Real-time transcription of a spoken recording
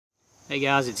Hey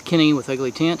guys, it's Kenny with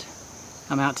UglyTent.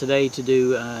 I'm out today to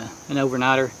do an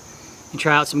overnighter and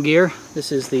try out some gear.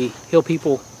 This is the Hill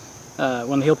People, one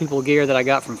of the Hill People gear that I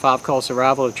got from 5 Call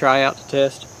Survival to try out to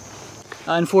test.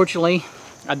 Unfortunately,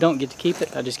 I don't get to keep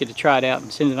it. I just get to try it out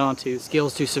and send it on to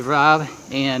Skills to Survive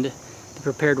and the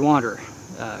Prepared Wanderer.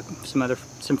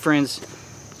 Some friends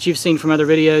that you've seen from other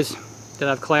videos that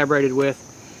I've collaborated with.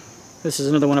 This is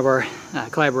another one of our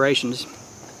collaborations,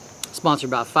 sponsored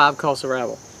by 5 Call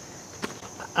Survival.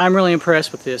 I'm really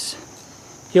impressed with this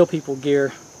Hill People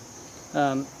gear,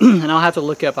 and I'll have to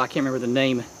look up. I can't remember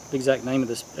the exact name of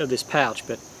this pouch,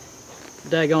 but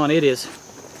daggone, it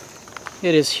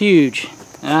is huge,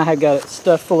 and I have got it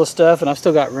stuffed full of stuff, and I've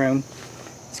still got room.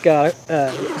 It's got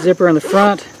a zipper in the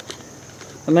front,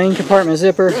 a main compartment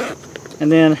zipper, and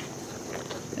then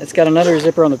it's got another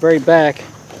zipper on the very back,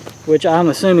 which I'm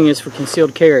assuming is for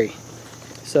concealed carry.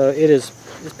 So it's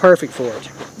perfect for it.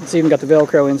 It's even got the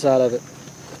Velcro inside of it.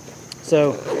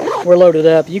 So we're loaded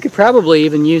up. You could probably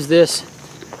even use this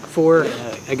for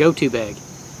a go-to bag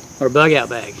or a bug out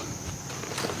bag.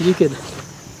 You could,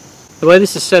 the way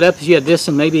this is set up is you have this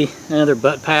and maybe another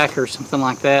butt pack or something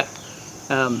like that.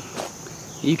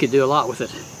 You could do a lot with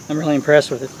it. I'm really impressed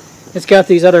with it. It's got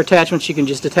these other attachments. You can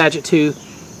just attach it to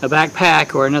a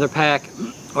backpack or another pack,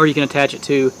 or you can attach it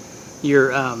to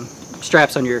your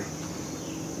straps on your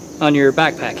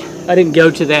backpack. I didn't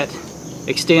go to that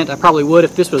extent. I probably would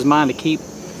if this was mine to keep.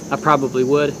 I probably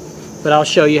would, but I'll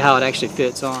show you how it actually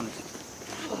fits on.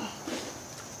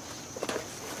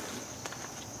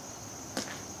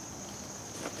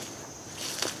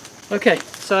 Okay,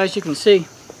 so as you can see,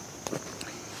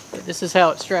 this is how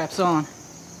it straps on,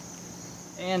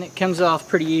 and it comes off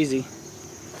pretty easy.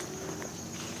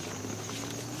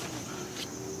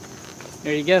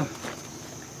 There you go.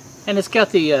 And it's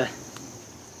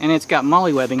got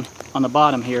molly webbing on the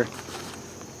bottom here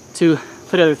to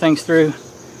put other things through,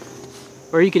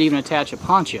 or you could even attach a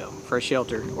poncho for a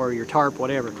shelter or your tarp,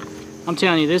 whatever. I'm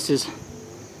telling you, this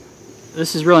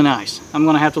is really nice. I'm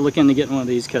gonna have to look into getting one of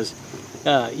these because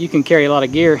you can carry a lot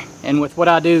of gear, and with what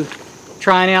I do,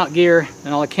 trying out gear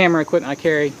and all the camera equipment I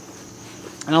carry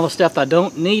and all the stuff I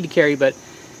don't need to carry but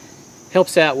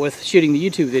helps out with shooting the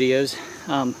YouTube videos,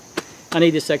 I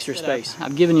need this extra space.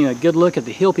 I've given you a good look at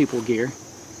the Hill People gear,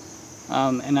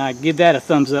 and I give that a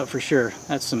thumbs up for sure.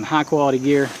 That's some high quality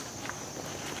gear.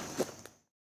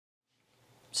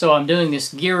 So I'm doing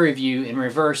this gear review in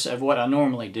reverse of what I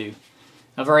normally do.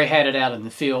 I've already had it out in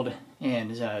the field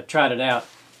and tried it out.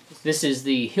 This is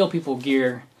the Hill People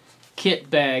gear kit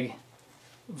bag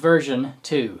version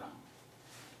 2.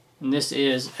 And this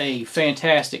is a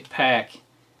fantastic pack.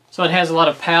 So it has a lot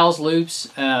of PALS loops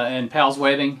and PALS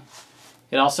webbing.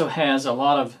 It also has a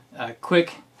lot of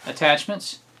quick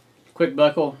attachments, quick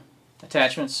buckle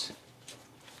attachments.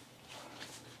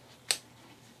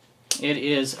 It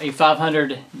is a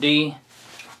 500D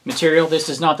material. This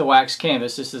is not the wax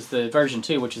canvas. This is the version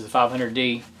 2, which is the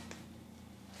 500D.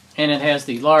 And it has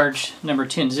the large number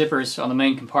 10 zippers on the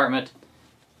main compartment.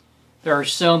 There are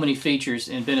so many features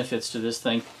and benefits to this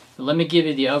thing. But let me give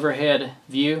you the overhead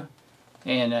view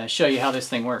and show you how this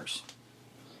thing works.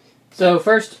 So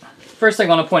first thing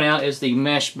I want to point out is the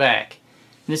mesh back.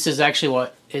 This is actually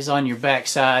what is on your back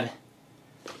side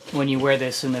when you wear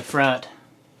this in the front.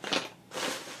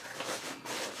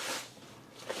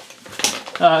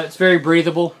 It's very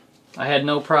breathable. I had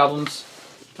no problems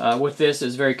with this.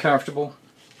 It's very comfortable.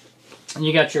 And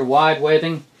you got your wide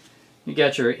webbing. You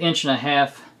got your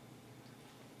 1.5"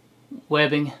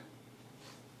 webbing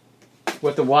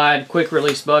with the wide quick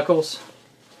release buckles.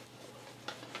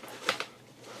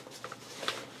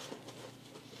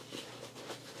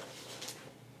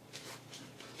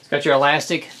 It's got your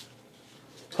elastic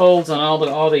holds on all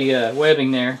the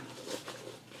webbing there,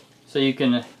 so you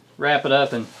can wrap it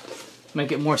up and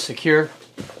make it more secure.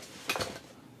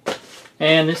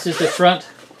 And this is the front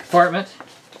compartment.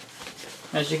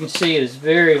 As you can see, it is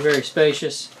very, very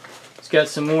spacious. It's got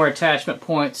some more attachment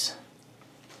points,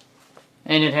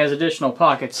 and it has additional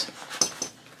pockets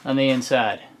on the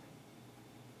inside.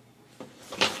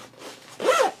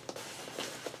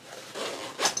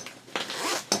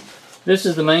 This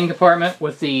is the main compartment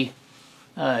with the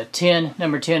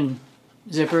number 10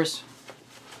 zippers.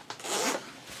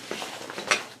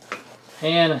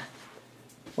 And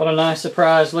what a nice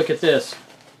surprise, look at this.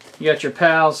 You got your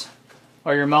PALS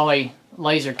or your Molly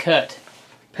laser cut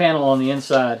panel on the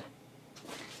inside.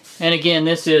 And again,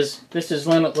 this is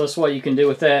limitless what you can do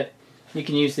with that. You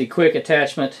can use the quick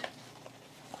attachment.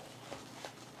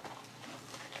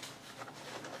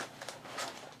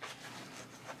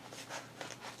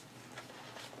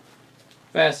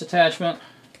 Fast attachment.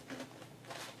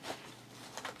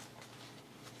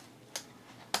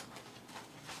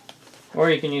 or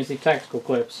you can use the tactical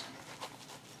clips.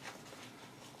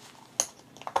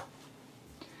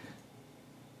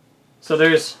 So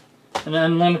there's an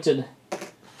unlimited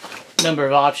number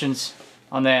of options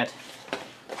on that.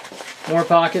 More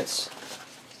pockets,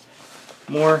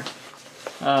 more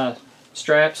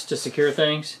straps to secure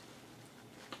things,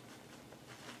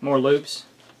 more loops.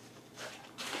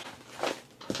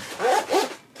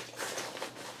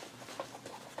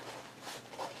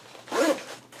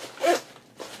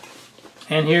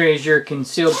 And here is your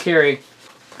concealed carry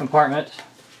compartment,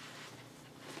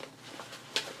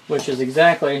 which is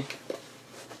exactly,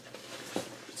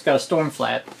 it's got a storm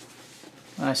flap.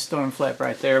 Nice storm flap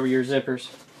right there with your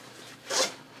zippers.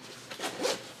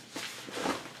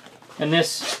 And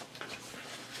this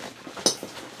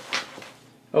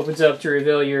opens up to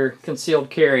reveal your concealed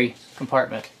carry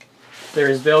compartment. There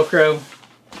is Velcro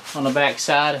on the back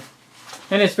side,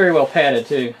 and it's very well padded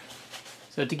too.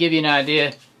 So to give you an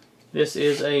idea, this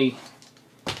is a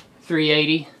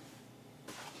 380.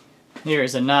 Here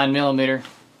is a 9mm.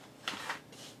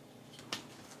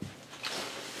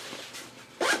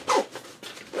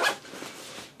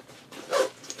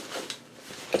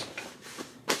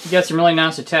 You got some really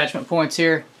nice attachment points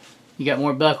here. You got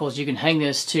more buckles. You can hang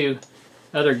this to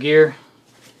other gear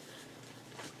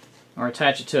or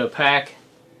attach it to a pack.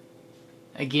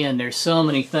 Again, there's so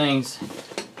many things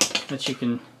that you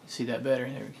can see that better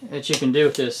there, that you can do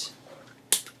with this.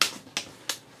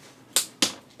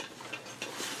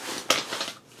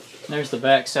 There's the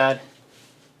back side,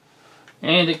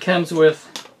 and it comes with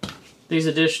these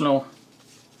additional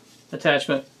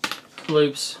attachment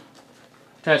loops,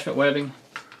 attachment webbing.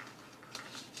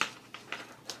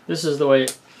 This is the way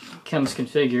it comes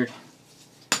configured.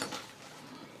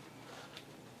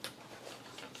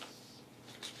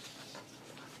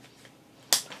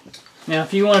 Now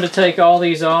if you wanted to take all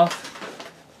these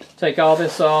off, take all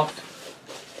this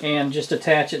off and just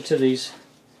attach it to these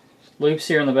loops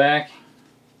here in the back,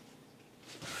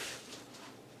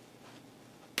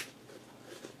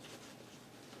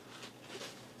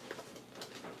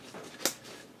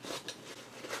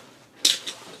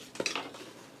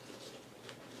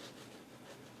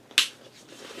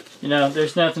 you know,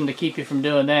 there's nothing to keep you from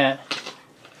doing that.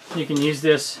 You can use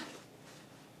this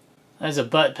as a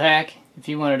butt pack if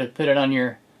you wanted to put it on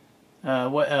your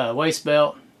waist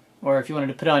belt, or if you wanted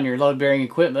to put it on your load-bearing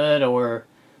equipment, or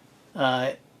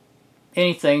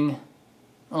anything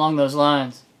along those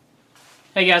lines.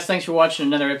 Hey guys, thanks for watching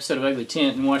another episode of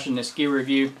UglyTent and watching this gear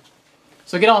review.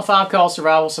 So get on 5-Call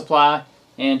Survival Supply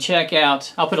and check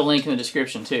out, I'll put a link in the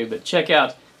description too, but check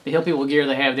out the Hill People gear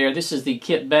they have there. This is the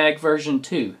kit bag version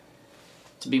 2,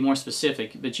 to be more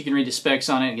specific, but you can read the specs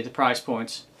on it and get the price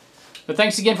points. But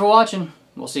thanks again for watching.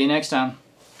 We'll see you next time.